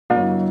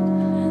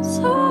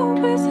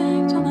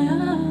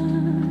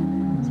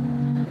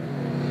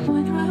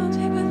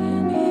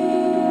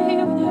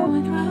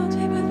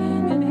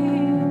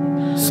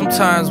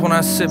Sometimes when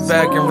I sit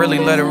back and really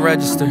let it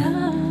register,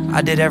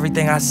 I did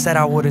everything I said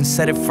I would and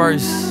said it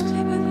first.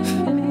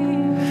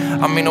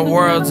 I mean, the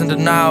world's in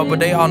denial, but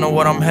they all know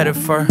what I'm headed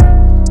for.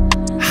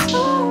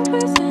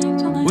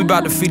 We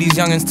about to feed these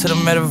youngins to the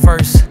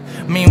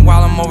metaverse.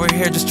 Meanwhile, I'm over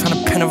here just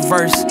trying to pen a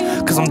verse,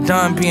 cause I'm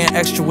done being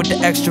extra with the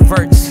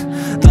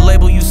extroverts. The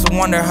label used to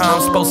wonder how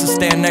I'm supposed to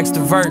stand next to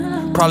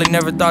Vert. Probably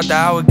never thought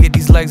that I would get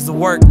these legs to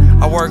work.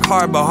 I work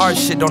hard, but hard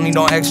shit don't need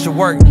no extra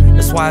work.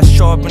 That's why I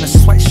show up in a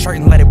sweatshirt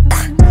and let it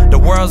burn. The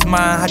world's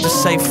mine, I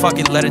just say fuck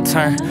it, let it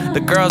turn. The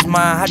girl's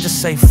mine, I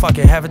just say fuck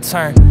it, have a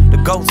turn. The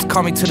goats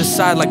call me to the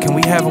side like, can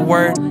we have a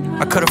word?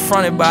 I could've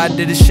fronted, but I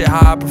did this shit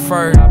how I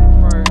preferred.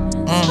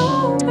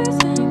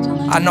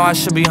 I know I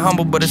should be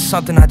humble, but it's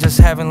something I just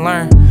haven't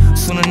learned.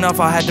 Soon enough,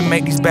 I had to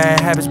make these bad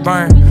habits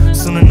burn.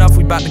 Soon enough,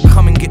 we about to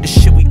come and get the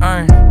shit we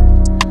earn.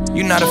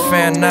 You're not a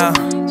fan now,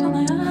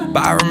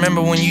 but I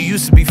remember when you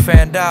used to be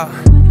fanned out.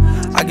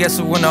 I guess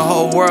it's when the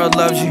whole world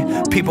loves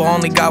you, people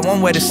only got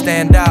one way to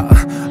stand out.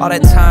 All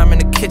that time in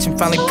the kitchen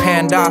finally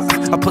panned out.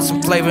 I put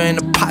some flavor in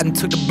the pot and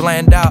took the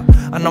bland out.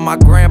 I know my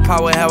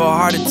grandpa would have a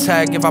heart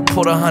attack if I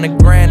pulled 100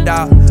 grand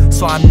out,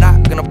 so I'm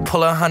not gonna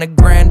pull 100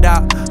 grand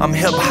out. I'm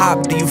hip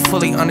hop, do you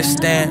fully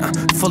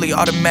understand? Fully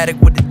automatic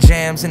with the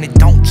jams and it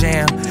don't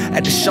jam.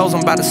 At the shows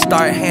I'm about to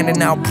start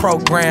handing out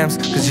programs,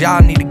 cause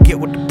y'all need to get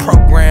with the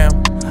program.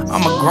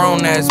 I'm a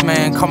grown ass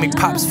man, call me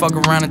Pops, fuck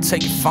around and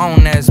take your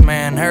phone ass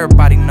man.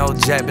 Everybody know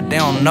Jack, but they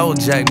don't know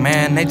Jack,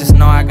 man. They just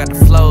know I got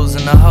the flows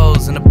and the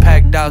hoes and the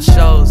packed out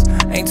shows.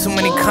 Ain't too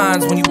many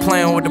cons when you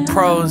playing with the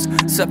pros,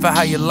 except for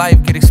how your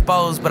life get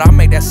exposed. But I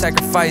make that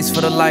sacrifice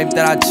for the life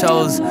that I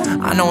chose.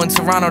 I know in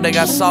Toronto they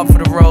got salt for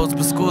the roads,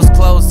 but school's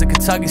closed in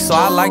Kentucky, so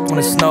I liked when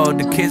it snowed.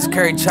 The kids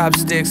carry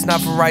chopsticks,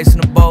 not for rice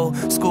in a bowl.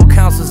 School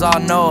counselors all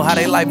know how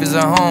they life is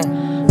at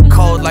home.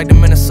 Cold like the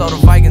Minnesota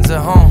Vikings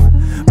at home.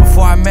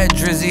 Before I met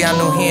Drizzy, I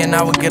knew he and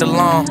I would get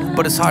along,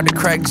 but it's hard to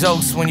crack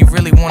jokes when you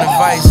really want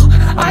advice.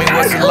 I mean,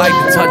 what's it like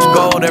to touch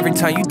gold every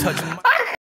time you touch him?